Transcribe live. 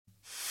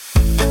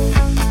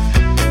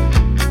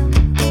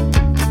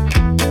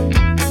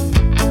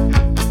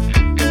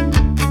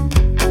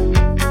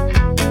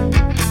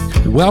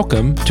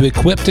Welcome to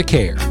Equip to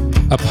Care,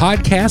 a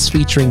podcast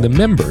featuring the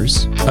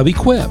members of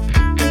Equip,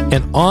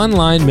 an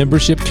online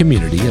membership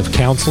community of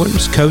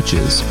counselors,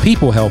 coaches,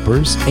 people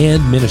helpers,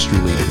 and ministry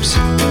leaders.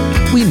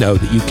 We know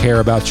that you care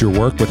about your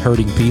work with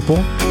hurting people,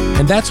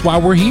 and that's why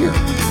we're here,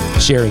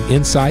 sharing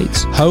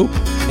insights, hope,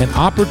 and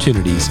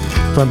opportunities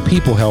from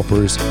people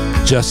helpers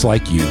just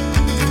like you.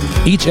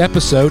 Each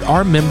episode,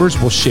 our members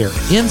will share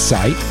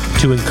insight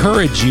to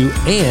encourage you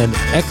and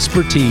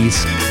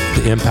expertise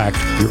to impact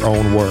your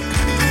own work.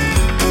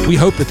 We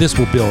hope that this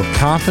will build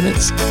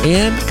confidence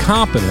and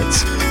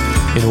competence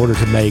in order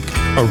to make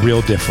a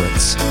real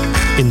difference.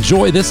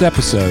 Enjoy this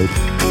episode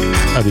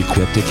of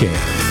Equip to Care.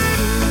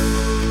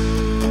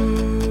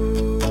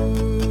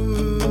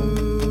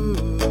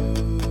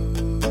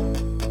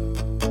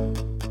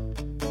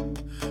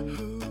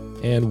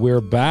 And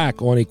we're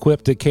back on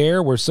Equip to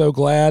Care. We're so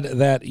glad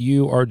that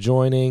you are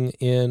joining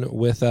in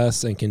with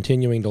us and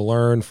continuing to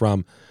learn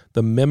from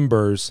the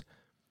members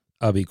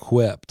of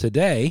Equip.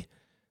 Today,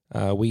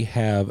 we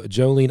have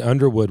Jolene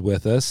Underwood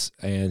with us,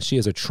 and she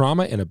is a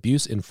trauma and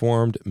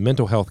abuse-informed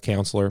mental health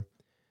counselor,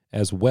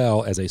 as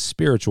well as a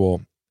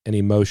spiritual and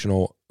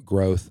emotional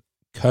growth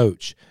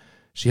coach.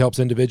 She helps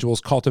individuals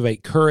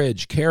cultivate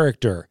courage,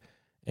 character,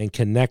 and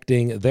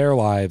connecting their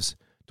lives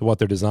to what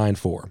they're designed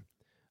for.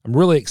 I'm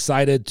really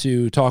excited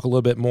to talk a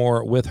little bit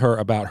more with her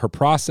about her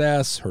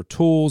process, her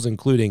tools,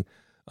 including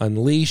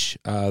Unleash,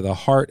 the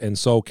heart and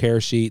soul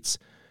care sheets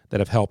that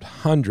have helped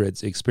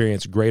hundreds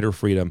experience greater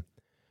freedom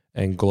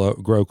and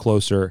grow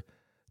closer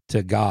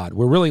to God.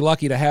 We're really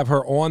lucky to have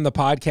her on the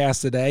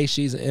podcast today.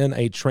 She's in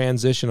a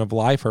transition of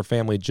life. Her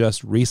family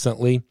just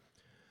recently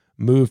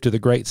moved to the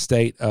great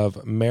state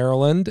of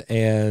Maryland,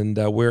 and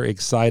we're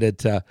excited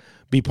to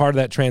be part of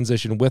that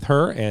transition with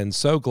her, and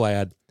so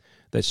glad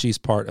that she's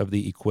part of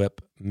the Equip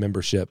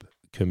membership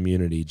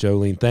community.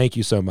 Jolene, thank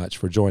you so much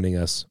for joining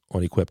us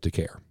on Equip to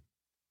Care.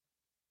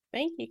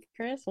 Thank you,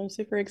 Chris. I'm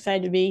super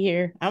excited to be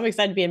here. I'm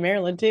excited to be in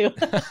Maryland, too.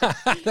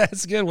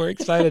 That's good. We're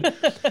excited.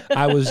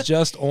 I was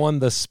just on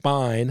the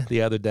spine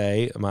the other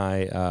day.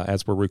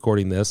 As we're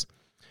recording this,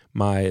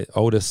 my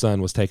oldest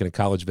son was taking a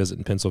college visit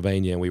in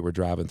Pennsylvania, and we were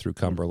driving through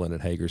Cumberland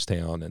and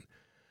Hagerstown,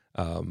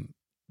 and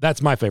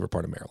that's my favorite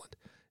part of Maryland.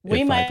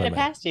 We might have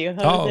passed you. I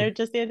was there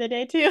just the other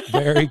day, too.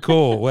 Very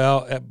cool.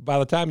 Well, by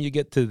the time you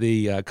get to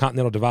the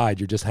Continental Divide,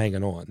 you're just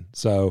hanging on.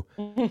 So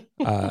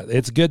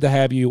it's good to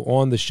have you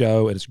on the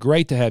show, and it's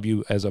great to have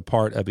you as a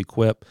part of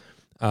Equip.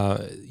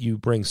 You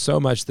bring so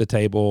much to the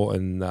table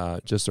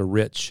and just a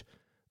rich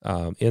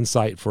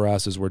insight for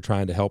us as we're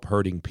trying to help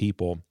hurting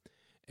people.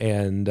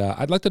 And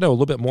I'd like to know a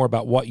little bit more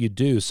about what you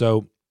do.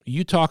 So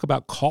you talk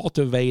about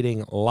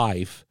cultivating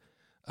life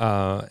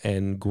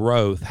and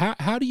growth.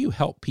 How do you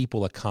help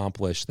people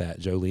accomplish that,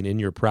 Jolene, in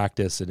your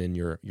practice and in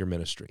your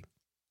ministry?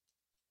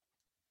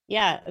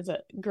 Yeah, it's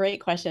a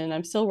great question.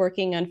 I'm still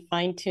working on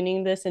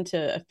fine-tuning this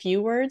into a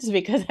few words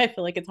because I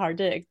feel like it's hard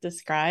to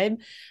describe.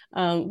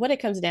 What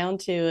it comes down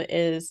to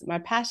is my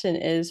passion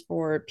is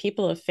for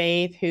people of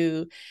faith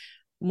who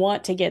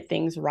want to get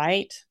things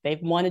right.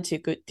 They've wanted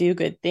to do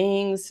good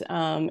things.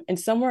 And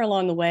somewhere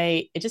along the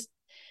way, it just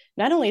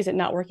not only is it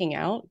not working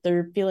out,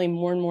 they're feeling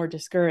more and more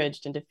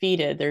discouraged and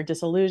defeated. They're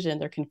disillusioned.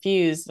 They're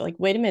confused. Like,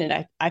 wait a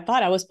minute, I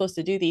thought I was supposed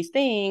to do these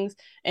things,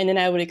 and then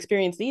I would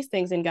experience these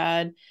things in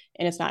God,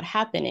 and it's not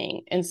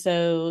happening. And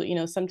so,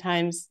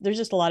 sometimes there's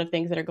just a lot of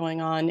things that are going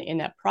on in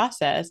that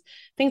process,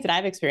 things that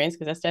I've experienced,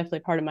 because that's definitely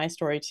part of my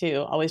story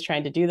too, always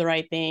trying to do the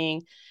right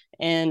thing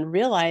and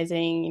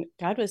realizing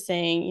God was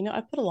saying,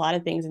 I put a lot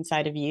of things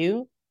inside of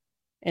you,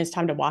 and it's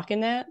time to walk in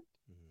that.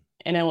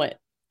 And I went,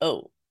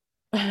 oh,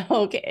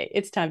 okay,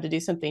 it's time to do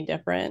something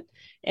different.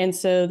 And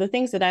so the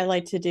things that I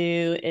like to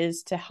do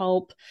is to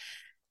help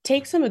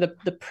take some of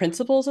the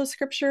principles of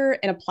Scripture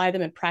and apply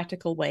them in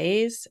practical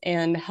ways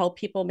and help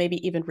people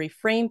maybe even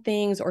reframe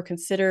things or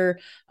consider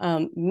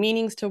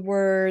meanings to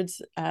words,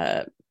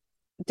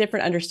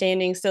 different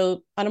understandings.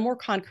 So on a more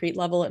concrete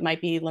level, it might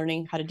be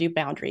learning how to do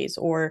boundaries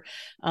or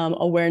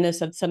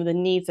awareness of some of the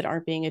needs that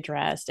aren't being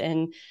addressed.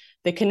 And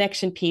the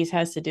connection piece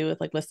has to do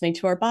with like listening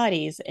to our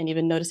bodies and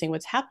even noticing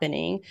what's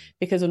happening,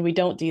 because when we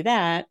don't do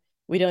that,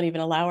 we don't even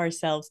allow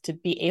ourselves to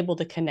be able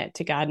to connect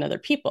to God and other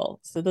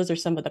people. So those are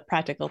some of the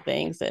practical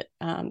things that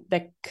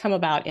come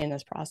about in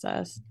this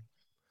process.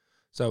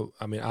 So,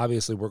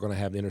 obviously we're going to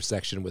have an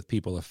intersection with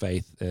people of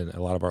faith, and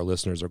a lot of our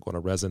listeners are going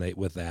to resonate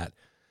with that.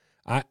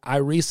 I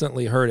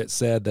recently heard it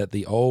said that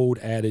the old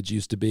adage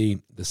used to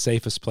be the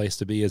safest place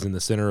to be is in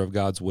the center of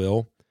God's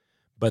will,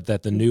 but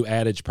that the new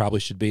adage probably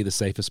should be the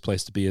safest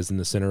place to be is in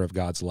the center of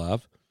God's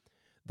love.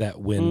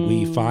 That when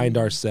we find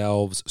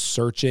ourselves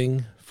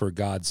searching for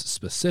God's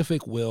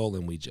specific will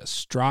and we just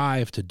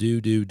strive to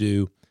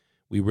do,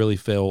 we really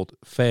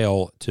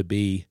fail to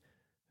be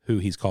who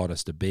he's called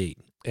us to be.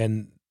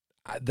 And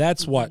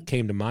that's what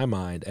came to my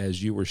mind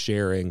as you were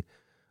sharing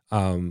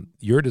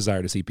your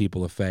desire to see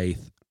people of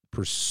faith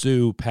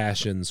pursue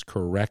passions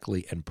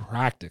correctly and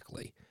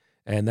practically.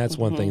 And that's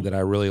one thing that I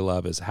really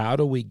love is how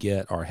do we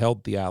get our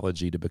health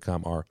theology to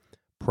become our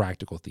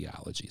practical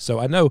theology. So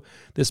I know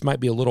this might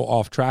be a little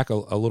off track a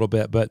little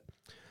bit, but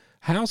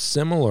how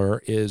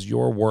similar is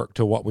your work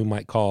to what we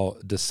might call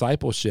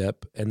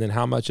discipleship, and then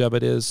how much of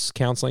it is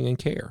counseling and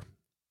care?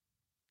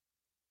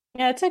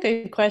 Yeah, it's a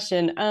good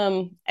question.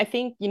 I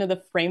think,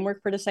 the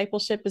framework for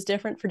discipleship is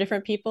different for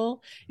different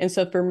people. And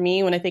so for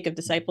me, when I think of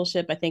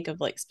discipleship, I think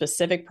of like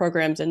specific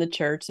programs in the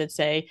church that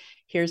say,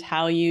 here's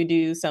how you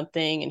do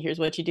something, and here's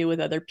what you do with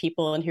other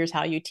people, and here's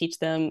how you teach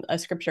them a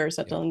scripture or Yeah.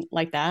 something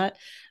like that.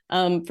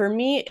 For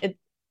me,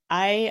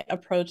 I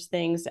approach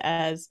things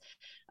as,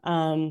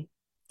 um,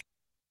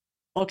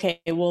 okay,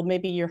 well,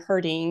 maybe you're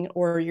hurting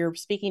or you're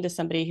speaking to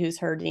somebody who's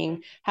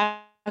hurting.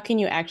 How can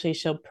you actually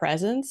show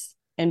presence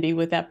and be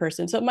with that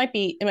person? So it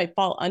might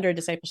fall under a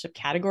discipleship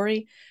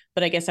category,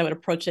 but I guess I would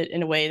approach it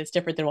in a way that's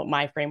different than what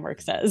my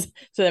framework says.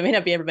 So that may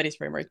not be everybody's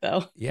framework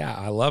though. Yeah,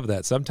 I love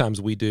that.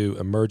 Sometimes we do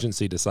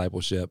emergency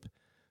discipleship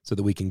so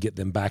that we can get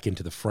them back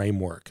into the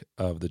framework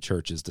of the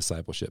church's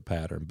discipleship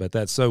pattern. But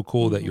that's so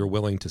cool that you're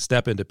willing to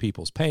step into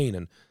people's pain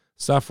and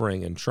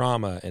suffering and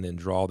trauma and then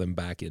draw them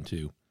back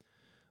into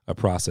a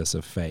process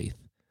of faith.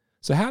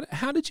 So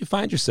how did you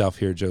find yourself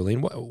here,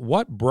 Jolene?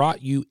 What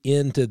brought you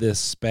into this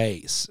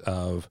space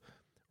of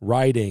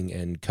writing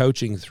and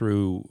coaching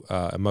through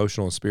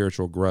emotional and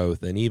spiritual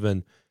growth, and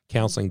even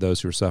counseling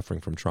those who are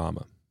suffering from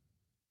trauma?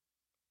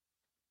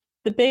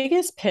 The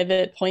biggest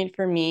pivot point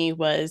for me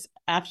was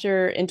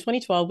after in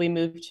 2012, we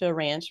moved to a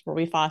ranch where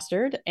we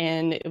fostered,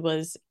 and it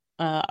was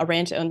a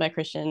ranch owned by a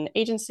Christian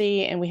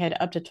agency, and we had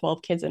up to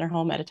 12 kids in our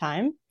home at a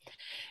time.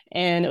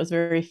 And it was a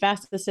very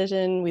fast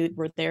decision. We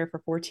were there for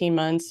 14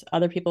 months.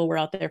 Other people were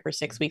out there for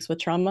 6 weeks with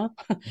trauma.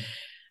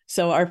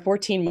 So our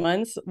 14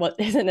 months, what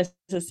isn't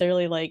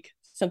necessarily like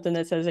something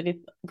that says any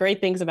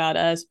great things about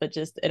us, but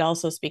just it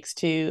also speaks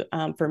to,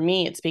 for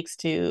me, it speaks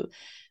to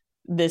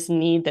this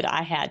need that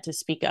I had to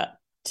speak up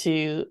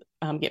to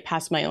get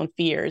past my own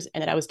fears,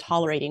 and that I was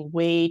tolerating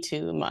way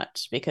too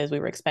much because we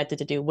were expected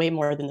to do way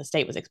more than the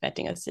state was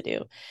expecting us to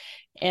do.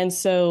 And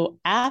so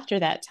after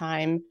that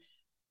time,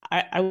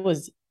 I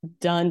was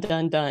done.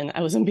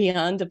 I was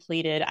beyond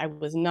depleted. I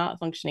was not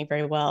functioning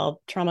very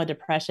well. Trauma,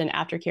 depression,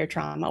 aftercare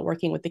trauma,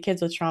 working with the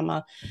kids with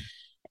trauma.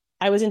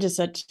 I was into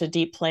such a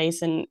deep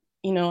place. And,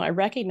 I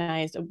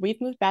recognized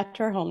we've moved back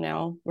to our home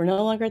now. We're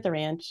no longer at the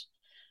ranch.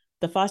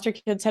 The foster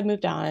kids have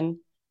moved on.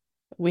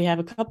 We have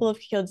a couple of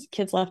kids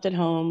left at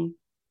home.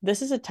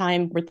 This is a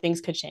time where things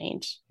could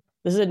change.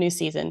 This is a new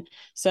season.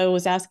 So I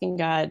was asking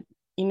God,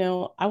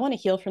 I want to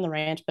heal from the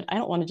ranch, but I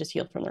don't want to just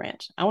heal from the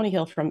ranch. I want to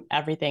heal from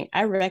everything.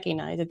 I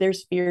recognize that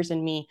there's fears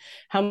in me.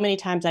 How many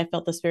times I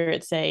felt the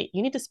Spirit say,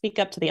 you need to speak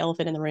up to the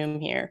elephant in the room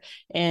here.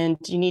 And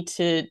you need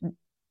to,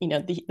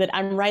 that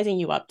I'm rising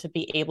you up to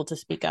be able to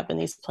speak up in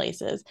these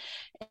places.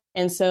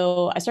 And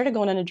so I started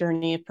going on a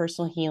journey of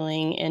personal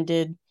healing and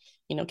did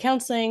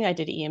counseling. I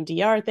did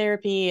EMDR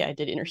therapy. I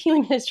did inner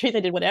healing ministries. I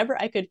did whatever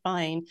I could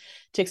find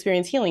to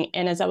experience healing.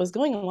 And as I was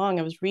going along,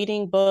 I was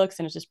reading books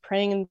and I was just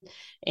praying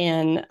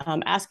and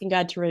asking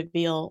God to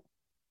reveal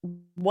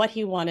what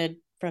He wanted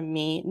from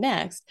me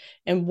next.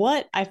 And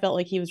what I felt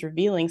like He was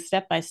revealing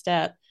step by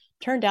step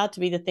turned out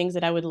to be the things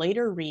that I would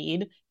later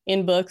read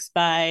in books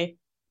by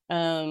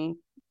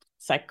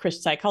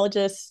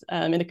psychologists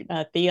and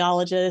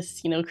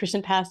theologists,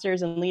 Christian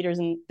pastors and leaders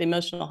in the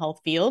emotional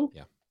health field.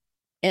 Yeah.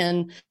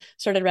 And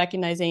started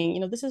recognizing,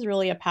 this is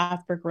really a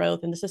path for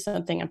growth, and this is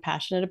something I'm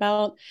passionate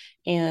about.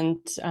 And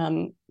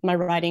my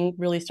writing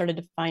really started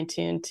to fine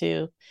tune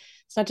to,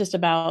 it's not just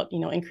about,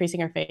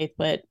 increasing our faith,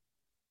 but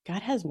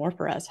God has more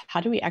for us. How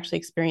do we actually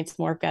experience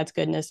more of God's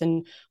goodness?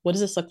 And what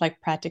does this look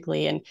like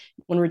practically? And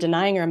when we're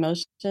denying our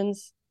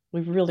emotions, we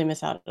really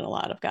miss out on a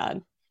lot of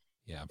God.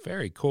 Yeah,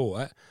 very cool.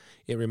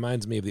 It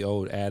reminds me of the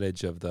old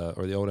adage or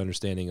the old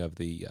understanding of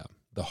the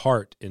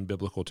heart in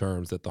biblical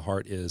terms, that the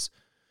heart is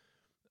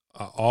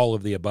all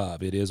of the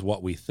above. It is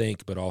what we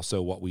think, but also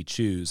what we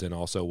choose and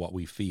also what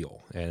we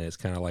feel. And it's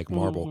kind of like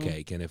marble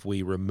cake. And if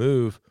we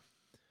remove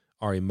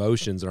our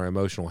emotions and our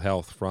emotional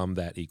health from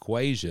that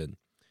equation,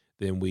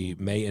 then we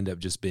may end up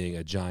just being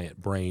a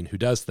giant brain who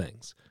does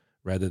things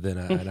rather than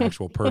an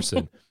actual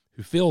person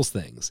who feels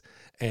things.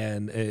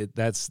 And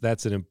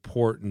that's an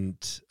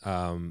important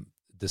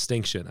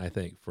distinction, I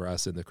think, for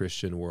us in the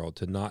Christian world,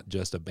 to not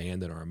just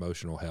abandon our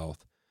emotional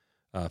health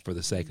for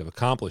the sake of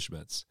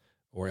accomplishments,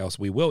 or else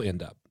we will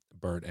end up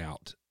burnt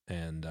out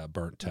and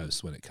burnt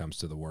toast when it comes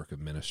to the work of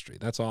ministry.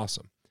 That's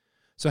awesome.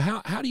 So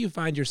how do you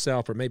find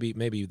yourself, or maybe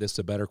this is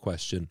a better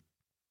question,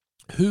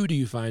 who do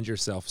you find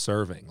yourself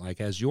serving? Like,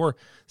 as you're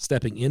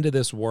stepping into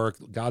this work,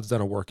 God's done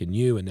a work in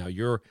you, and now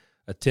you're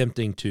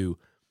attempting to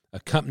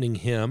accompany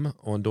Him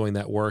on doing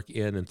that work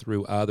in and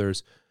through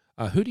others.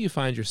 Who do you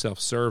find yourself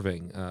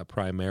serving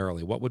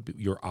primarily? What would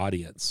your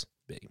audience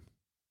be?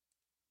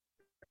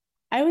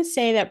 I would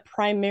say that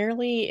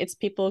primarily it's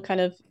people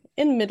kind of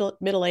in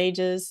middle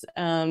ages.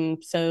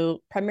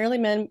 So primarily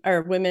men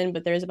or women,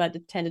 but there's about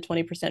 10 to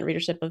 20%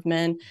 readership of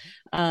men.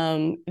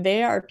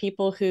 They are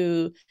people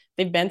who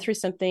they've been through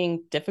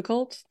something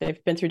difficult.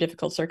 They've been through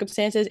difficult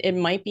circumstances. It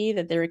might be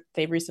that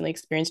they've recently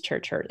experienced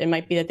church hurt. It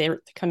might be that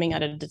they're coming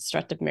out of a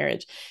destructive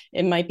marriage.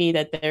 It might be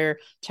that their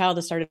child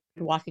has started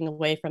walking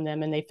away from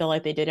them and they feel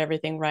like they did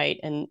everything right.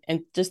 And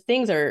just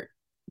things are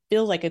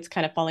feels like it's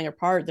kind of falling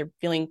apart. They're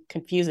feeling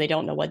confused. They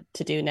don't know what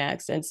to do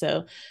next. And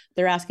so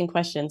they're asking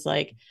questions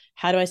like,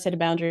 how do I set a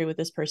boundary with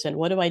this person?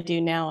 What do I do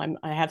now?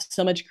 I have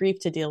so much grief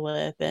to deal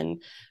with.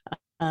 And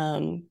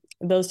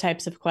those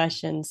types of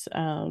questions.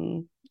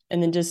 And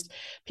then just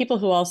people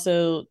who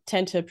also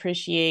tend to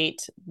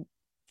appreciate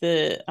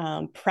the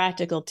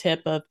practical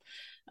tip of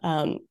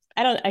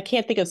I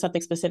can't think of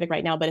something specific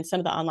right now, but in some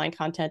of the online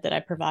content that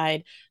I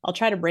provide, I'll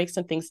try to break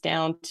some things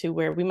down to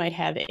where we might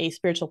have a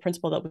spiritual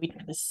principle that we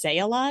say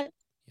a lot,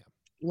 yeah.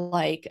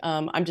 Like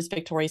I'm just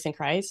victorious in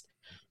Christ.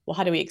 Well,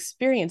 how do we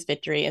experience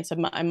victory? And so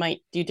I might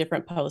do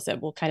different posts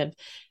that will kind of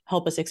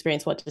help us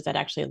experience what does that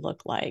actually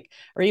look like,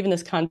 or even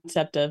this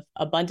concept of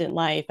abundant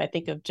life. I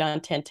think of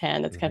John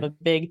 10:10. That's kind of a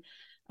big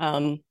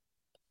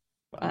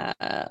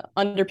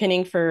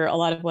underpinning for a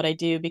lot of what I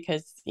do,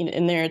 because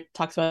in there it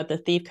talks about the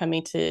thief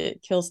coming to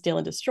kill, steal,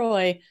 and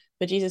destroy,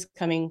 but Jesus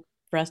coming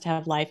for us to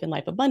have life and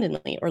life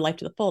abundantly, or life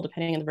to the full,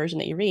 depending on the version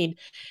that you read.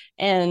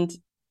 And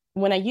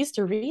when I used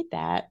to read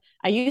that,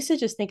 I used to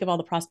just think of all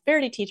the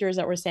prosperity teachers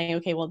that were saying,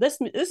 okay, well, this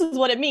is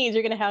what it means.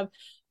 You're going to have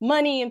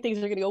money and things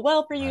are going to go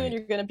well for you, right, and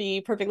you're going to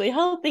be perfectly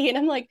healthy. And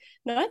I'm like,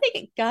 no, I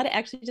think God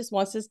actually just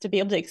wants us to be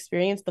able to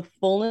experience the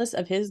fullness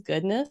of his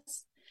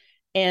goodness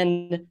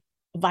and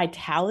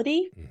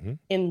vitality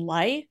in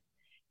life,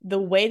 the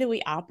way that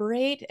we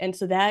operate. And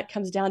so that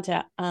comes down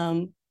to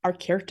our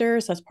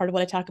character. So that's part of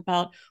what I talk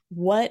about.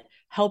 What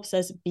helps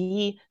us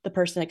be the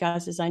person that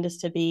God's designed us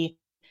to be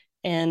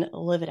and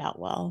live it out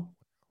well.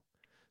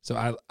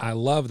 So I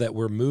love that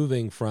we're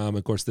moving from,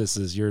 of course,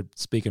 you're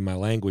speaking my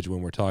language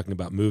when we're talking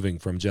about moving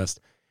from just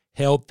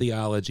held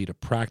theology to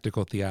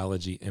practical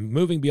theology and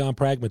moving beyond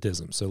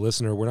pragmatism. So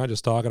listener, we're not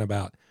just talking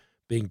about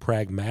being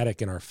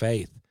pragmatic in our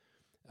faith.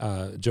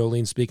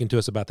 Jolene speaking to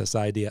us about this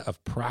idea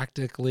of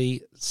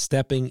practically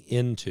stepping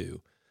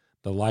into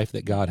the life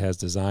that God has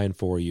designed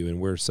for you.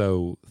 And we're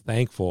so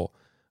thankful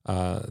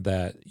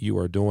that you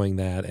are doing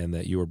that and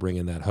that you are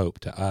bringing that hope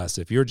to us.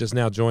 If you're just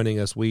now joining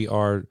us, we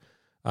are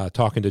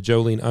talking to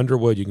Jolene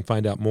Underwood. You can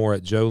find out more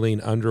at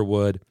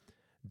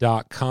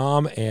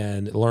joleneunderwood.com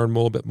and learn a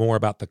little bit more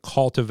about the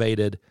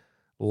cultivated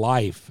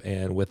life.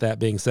 And with that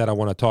being said, I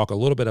want to talk a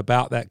little bit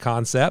about that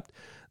concept.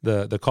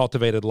 The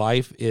cultivated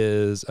life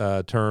is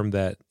a term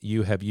that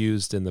you have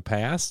used in the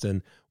past.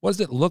 And what does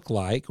it look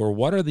like, or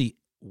what are the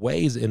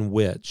ways in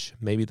which,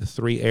 maybe the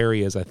three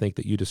areas I think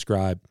that you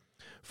describe,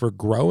 for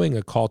growing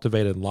a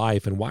cultivated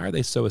life, and why are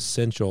they so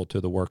essential to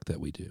the work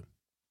that we do?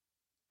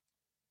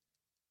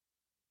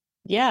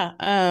 Yeah.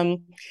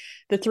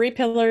 The three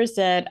pillars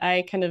that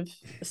I kind of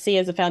see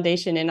as a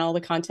foundation in all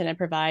the content I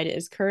provide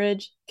is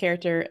courage,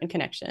 character, and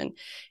connection.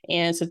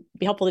 And so it'd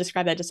be helpful to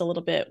describe that just a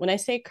little bit. When I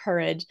say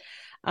courage,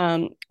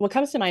 what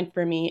comes to mind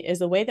for me is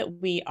the way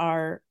that we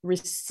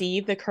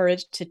receive the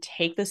courage to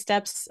take the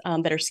steps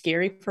that are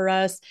scary for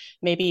us.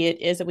 Maybe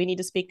it is that we need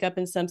to speak up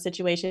in some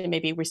situation.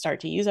 Maybe we start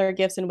to use our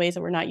gifts in ways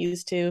that we're not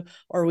used to,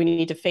 or we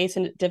need to face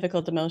a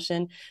difficult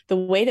emotion. The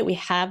way that we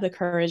have the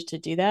courage to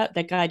do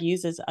that God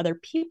uses other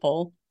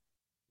people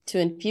to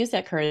infuse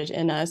that courage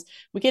in us.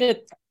 We get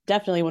it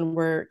definitely when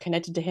we're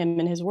connected to him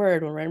and his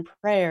word, when we're in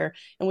prayer.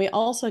 And we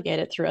also get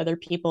it through other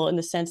people in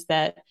the sense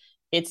that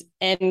it's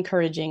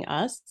encouraging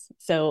us.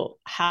 So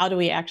how do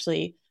we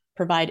actually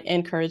provide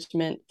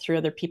encouragement through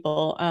other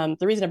people?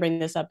 The reason I bring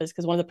this up is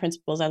because one of the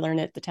principles I learned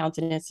at the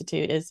Townsend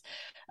Institute is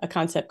a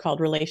concept called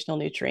relational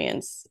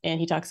nutrients. And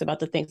he talks about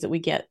the things that we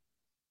get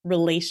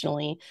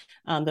relationally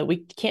that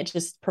we can't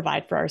just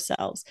provide for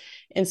ourselves.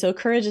 And so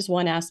courage is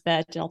one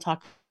aspect, and I'll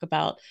talk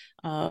about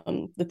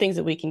the things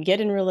that we can get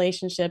in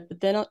relationship, but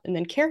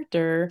then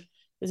character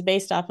is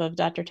based off of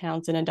Dr.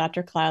 Townsend and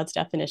Dr. Cloud's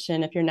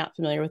definition. If you're not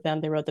familiar with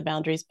them, they wrote the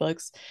Boundaries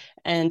books.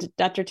 And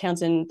Dr.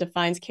 Townsend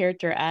defines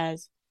character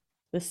as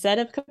the set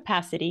of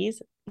capacities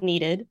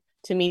needed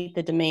to meet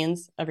the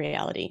demands of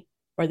reality,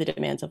 or the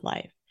demands of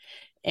life.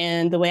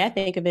 And the way I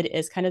think of it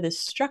is kind of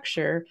this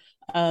structure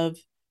of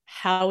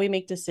how we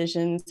make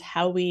decisions,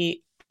 how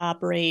we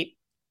operate,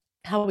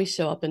 how we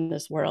show up in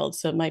this world.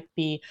 So it might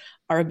be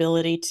our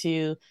ability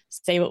to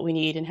say what we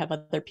need and have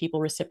other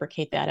people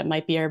reciprocate that. It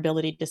might be our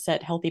ability to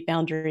set healthy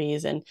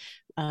boundaries and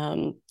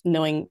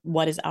knowing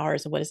what is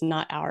ours and what is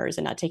not ours,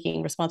 and not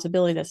taking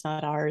responsibility that's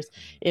not ours.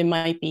 It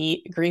might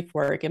be grief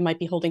work. It might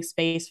be holding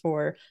space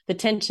for the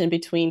tension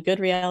between good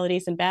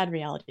realities and bad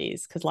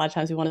realities, because a lot of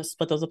times we want to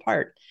split those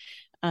apart.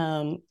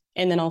 And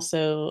then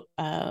also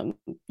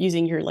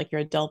using your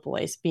adult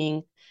voice,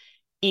 being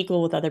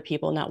equal with other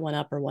people, not one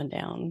up or one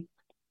down.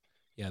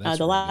 Yeah, that's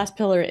the really last good.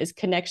 pillar is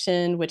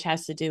connection, which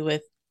has to do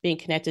with being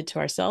connected to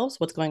ourselves,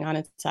 what's going on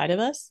inside of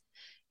us,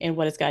 and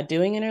what is God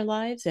doing in our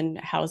lives and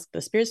how is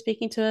the Spirit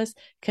speaking to us,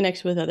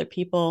 connection with other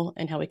people,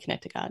 and how we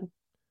connect to God.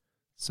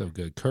 So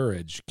good.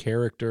 Courage,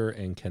 character,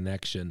 and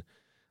connection.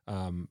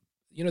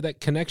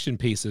 That connection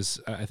piece is,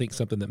 I think,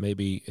 something that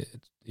maybe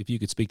if you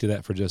could speak to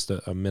that for just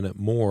a minute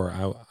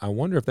more, I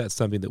wonder if that's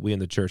something that we in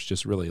the church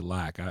just really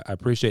lack. I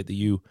appreciate that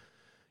you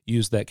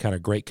use that kind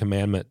of great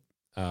commandment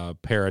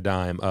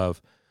paradigm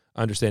of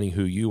understanding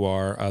who you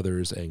are,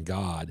 others, and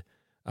God.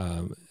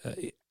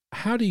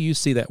 How do you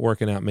see that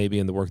working out maybe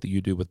in the work that you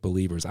do with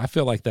believers? I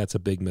feel like that's a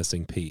big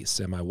missing piece.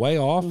 Am I way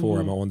off or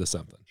am I onto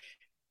something?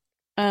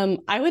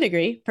 I would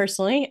agree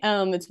personally.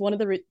 It's one of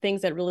the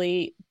things that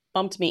really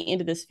bumped me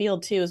into this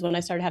field too, is when I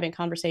started having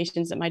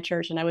conversations at my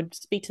church, and I would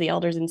speak to the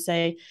elders and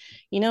say,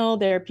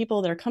 there are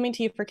people that are coming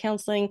to you for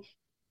counseling.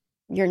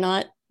 They're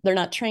not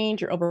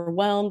trained, you're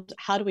overwhelmed.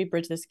 How do we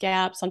bridge this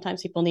gap?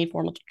 Sometimes people need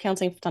formal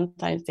counseling,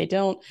 sometimes they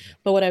don't. Yeah.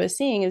 But what I was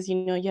seeing is,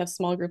 you have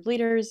small group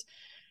leaders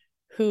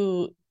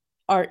who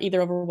are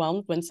either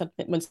overwhelmed when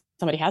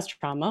somebody has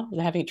trauma,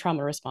 they're having a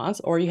trauma response,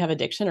 or you have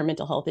addiction or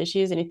mental health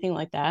issues, anything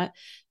like that.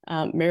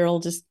 Marital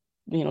just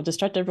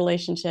destructive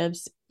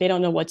relationships. They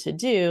don't know what to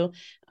do.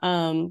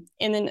 And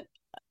then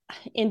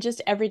in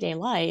just everyday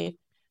life,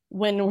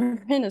 when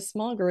we're in a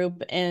small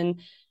group and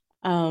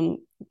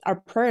our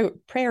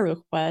prayer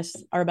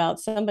requests are about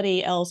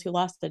somebody else who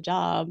lost a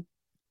job,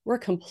 we're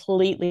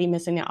completely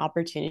missing the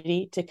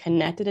opportunity to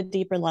connect at a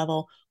deeper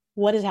level.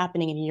 What is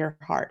happening in your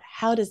heart?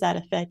 How does that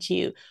affect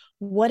you?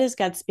 What is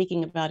God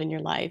speaking about in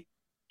your life?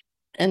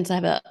 And to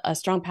have a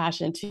strong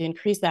passion to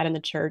increase that in the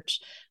church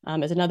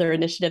is another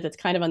initiative that's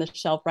kind of on the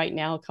shelf right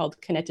now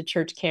called Connected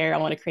Church Care. I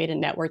want to create a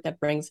network that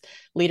brings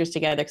leaders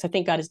together, because I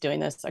think God is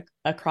doing this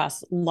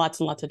across lots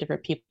and lots of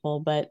different people.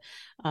 But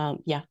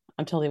yeah,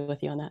 I'm totally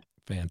with you on that.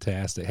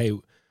 Fantastic. Hey,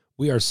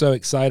 we are so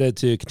excited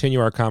to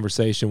continue our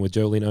conversation with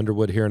Jolene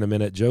Underwood here in a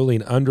minute.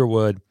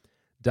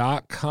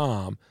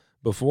 JoleneUnderwood.com.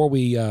 Before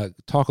we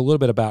talk a little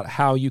bit about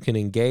how you can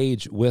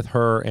engage with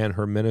her and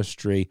her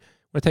ministry,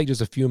 I'm going to take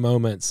just a few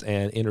moments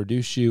and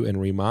introduce you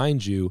and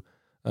remind you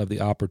of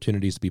the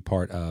opportunities to be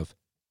part of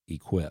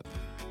Equip.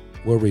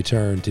 We'll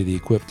return to the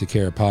Equip to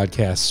Care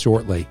podcast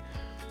shortly.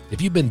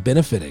 If you've been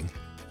benefiting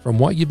from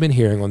what you've been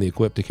hearing on the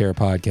Equip to Care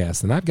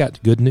podcast, then I've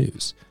got good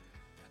news.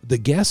 The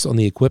guests on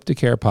the Equip to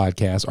Care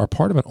podcast are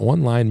part of an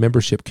online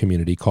membership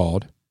community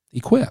called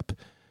Equip.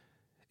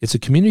 It's a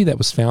community that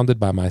was founded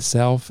by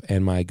myself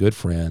and my good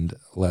friend,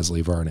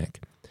 Leslie Vernick.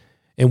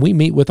 And we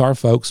meet with our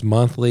folks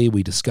monthly.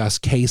 We discuss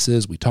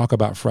cases. We talk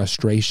about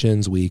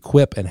frustrations. We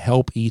equip and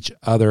help each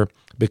other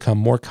become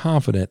more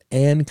confident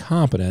and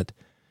competent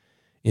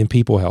in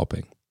people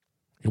helping.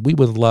 And we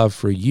would love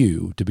for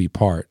you to be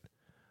part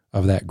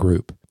of that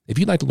group. If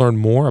you'd like to learn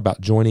more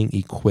about joining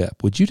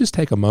Equip, would you just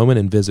take a moment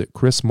and visit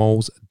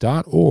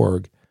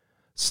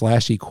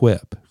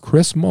chrismoles.org/equip,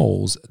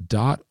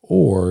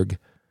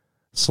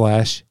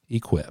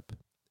 chrismoles.org/equip.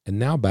 And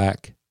now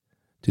back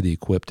to the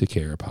Equip to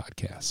Care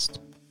podcast.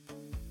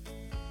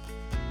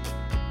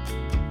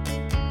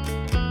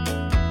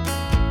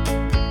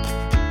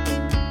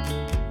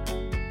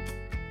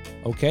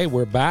 Okay,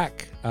 we're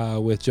back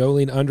with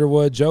Jolene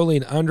Underwood,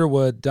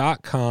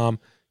 JoleneUnderwood.com.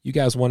 You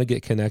guys want to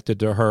get connected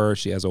to her.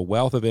 She has a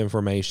wealth of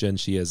information.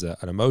 She is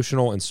an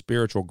emotional and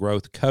spiritual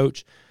growth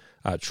coach,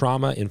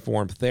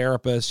 trauma-informed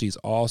therapist. She's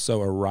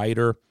also a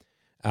writer,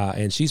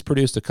 and she's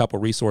produced a couple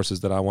resources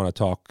that I want to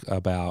talk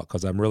about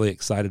because I'm really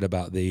excited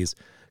about these.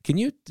 Can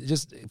you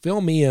just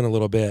fill me in a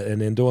little bit,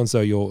 and in doing so,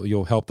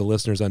 you'll help the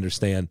listeners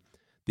understand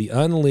the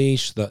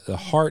Unleash, the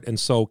Heart and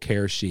Soul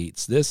Care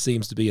Sheets. This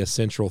seems to be a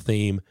central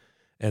theme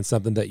and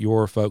something that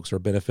your folks are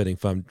benefiting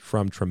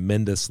from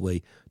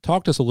tremendously.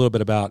 Talk to us a little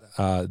bit about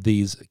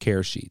these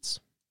care sheets.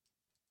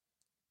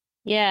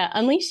 Yeah,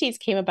 Unleash Sheets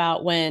came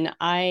about when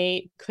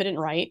I couldn't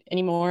write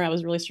anymore. I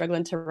was really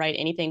struggling to write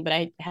anything, but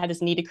I had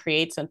this need to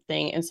create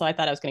something. And so I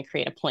thought I was going to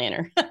create a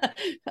planner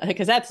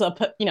because that's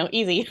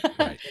easy.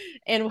 Right.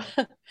 And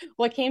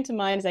what came to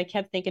mind is I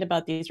kept thinking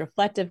about these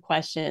reflective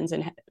questions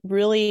and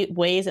really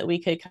ways that we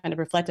could kind of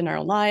reflect in our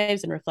own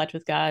lives and reflect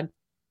with God.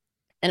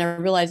 And I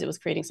realized it was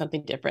creating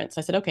something different. So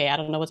I said, okay, I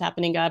don't know what's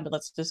happening, God, but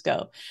let's just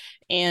go.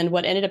 And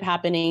what ended up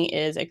happening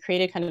is I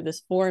created kind of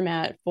this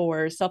format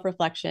for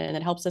self-reflection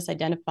that helps us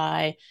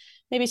identify,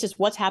 maybe it's just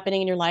what's happening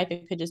in your life.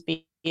 It could just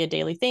be a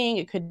daily thing.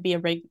 It could be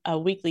a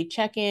weekly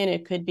check-in.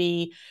 It could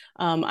be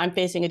I'm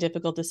facing a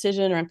difficult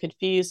decision or I'm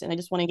confused and I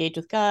just want to engage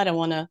with God. I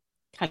want to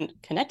kind of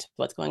connect to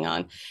what's going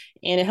on.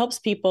 And it helps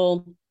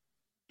people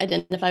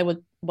identify with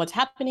what's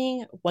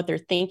happening, what they're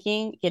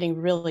thinking, getting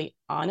really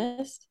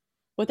honest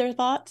with their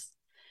thoughts,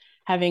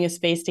 having a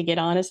space to get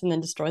honest and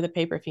then destroy the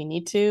paper if you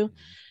need to.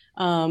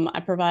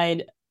 I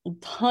provide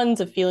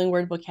tons of feeling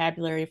word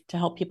vocabulary to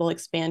help people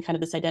expand kind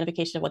of this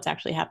identification of what's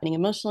actually happening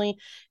emotionally,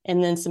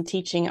 and then some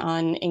teaching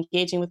on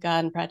engaging with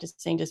God and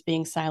practicing just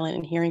being silent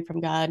and hearing from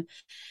God,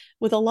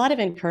 with a lot of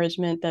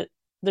encouragement that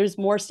there's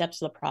more steps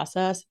to the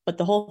process, but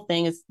the whole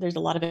thing is there's a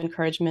lot of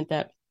encouragement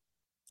that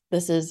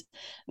this is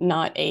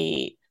not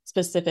a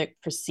specific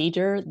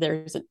procedure.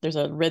 There's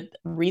a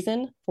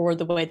reason for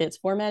the way that it's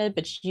formatted,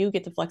 but you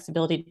get the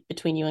flexibility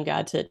between you and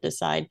God to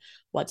decide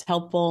what's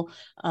helpful.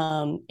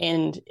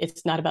 And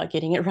it's not about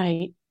getting it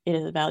right. It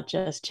is about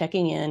just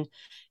checking in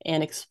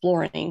and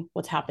exploring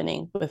what's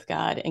happening with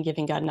God and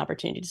giving God an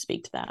opportunity to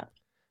speak to that.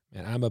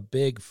 And I'm a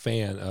big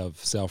fan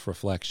of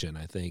self-reflection.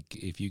 I think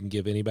if you can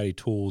give anybody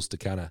tools to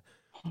kind of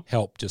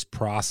help just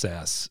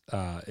process,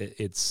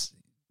 it's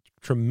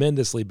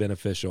tremendously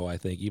beneficial, I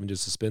think, even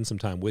just to spend some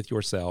time with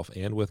yourself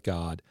and with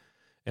God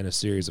and a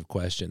series of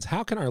questions.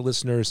 How can our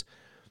listeners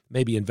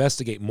maybe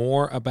investigate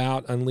more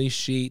about Unleash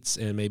Sheets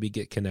and maybe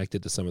get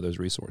connected to some of those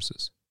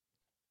resources?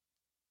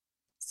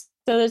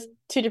 So there's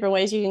two different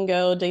ways you can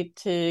go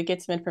to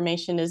get some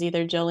information is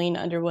either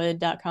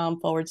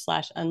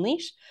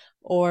joleneunderwood.com/unleash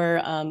or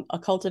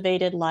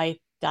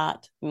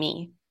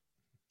acultivatedlife.me.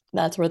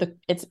 That's where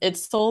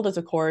it's sold as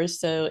a course.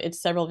 So it's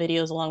several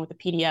videos along with a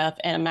PDF,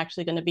 and I'm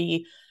actually going to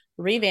be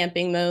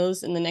revamping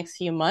those in the next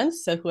few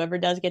months. So whoever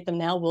does get them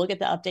now will get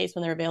the updates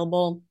when they're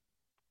available.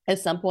 At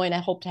some point, I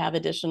hope to have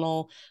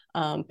additional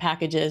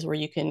packages where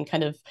you can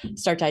kind of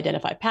start to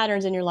identify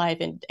patterns in your life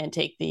and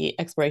take the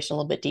exploration a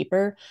little bit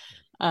deeper.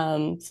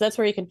 So that's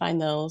where you can find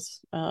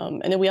those.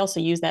 And then we also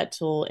use that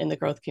tool in the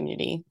growth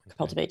community, okay.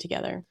 Cultivate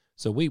Together.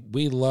 So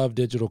we love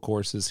digital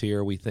courses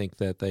here. We think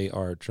that they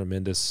are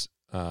tremendous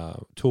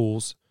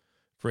tools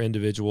for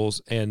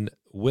individuals. And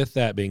with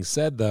that being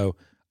said, though,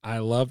 I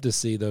love to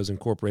see those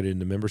incorporated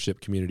into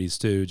membership communities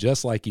too,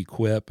 just like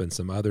Equip and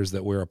some others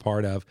that we're a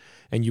part of.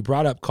 And you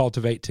brought up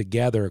Cultivate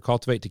Together.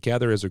 Cultivate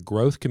Together is a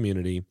growth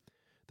community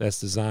that's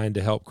designed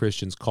to help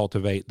Christians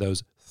cultivate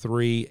those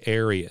three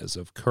areas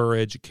of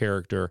courage,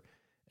 character,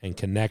 and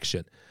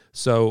connection.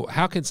 So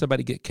how can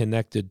somebody get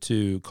connected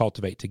to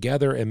Cultivate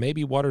Together, and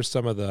maybe what are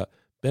some of the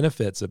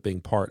benefits of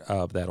being part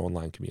of that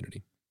online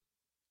community?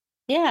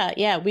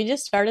 Yeah. We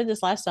just started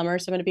this last summer,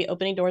 so I'm going to be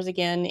opening doors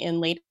again in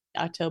late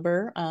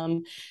October.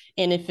 And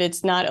if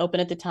it's not open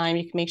at the time,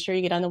 you can make sure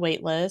you get on the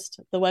wait list.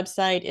 The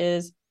website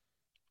is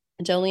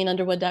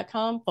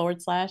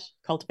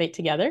joleneunderwood.com/cultivate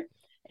together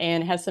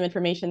and has some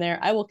information there.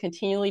 I will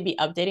continually be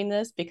updating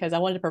this because I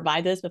wanted to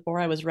provide this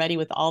before I was ready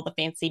with all the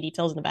fancy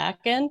details in the back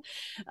end.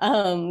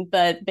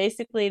 But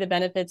basically the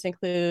benefits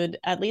include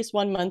at least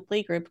one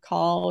monthly group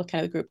call,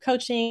 kind of group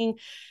coaching.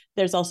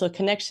 There's also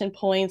connection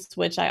points,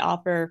 which I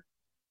offer.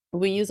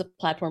 We use a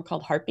platform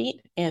called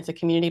Heartbeat, and it's a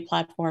community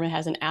platform. It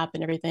has an app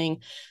and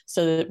everything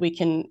so that we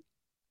can,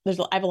 I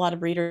have a lot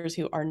of readers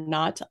who are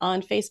not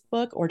on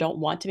Facebook or don't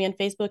want to be on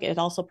Facebook. It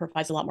also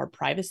provides a lot more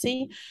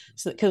privacy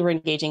because we're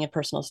engaging in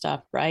personal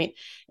stuff, right?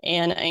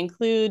 And I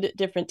include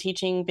different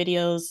teaching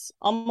videos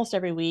almost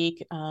every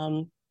week.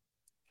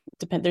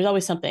 There's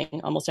always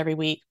something almost every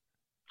week.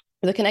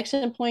 The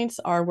connection points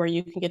are where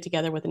you can get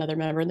together with another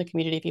member in the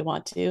community if you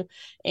want to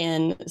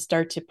and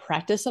start to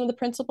practice some of the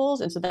principles.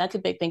 And so that's a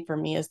big thing for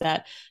me is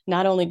that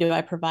not only do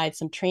I provide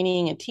some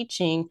training and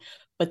teaching,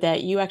 but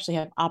that you actually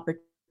have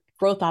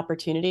growth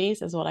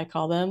opportunities is what I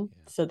call them. Yeah.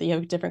 So that you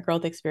have different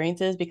growth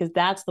experiences, because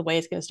that's the way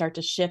it's going to start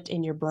to shift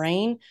in your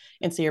brain.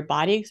 And so your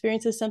body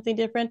experiences something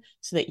different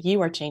so that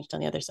you are changed on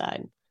the other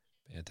side.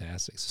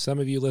 Fantastic. So some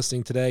of you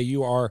listening today,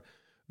 you are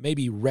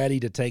maybe ready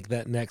to take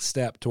that next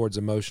step towards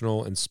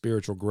emotional and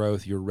spiritual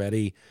growth. You're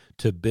ready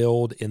to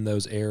build in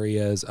those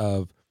areas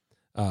of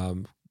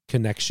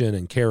connection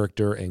and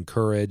character and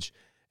courage,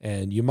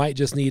 and you might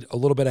just need a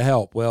little bit of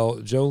help. Well,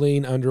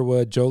 Jolene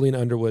Underwood,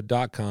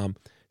 joleneunderwood.com,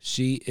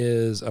 she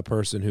is a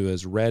person who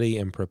is ready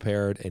and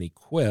prepared and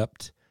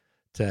equipped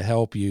to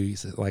help you,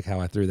 like how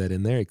I threw that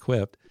in there,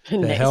 equipped,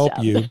 to help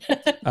you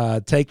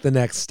take the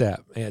next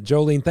step. And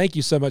Jolene, thank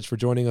you so much for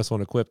joining us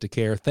on Equip to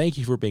Care. Thank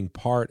you for being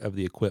part of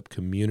the Equip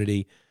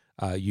community.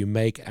 You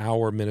make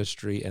our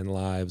ministry and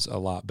lives a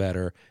lot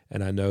better,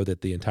 and I know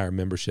that the entire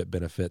membership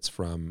benefits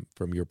from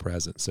your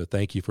presence. So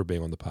thank you for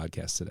being on the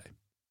podcast today.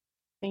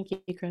 Thank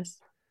you, Chris.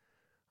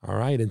 All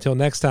right. Until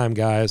next time,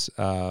 guys,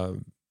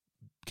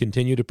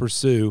 continue to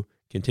pursue,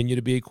 continue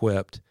to be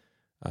equipped.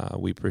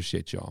 We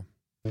appreciate y'all.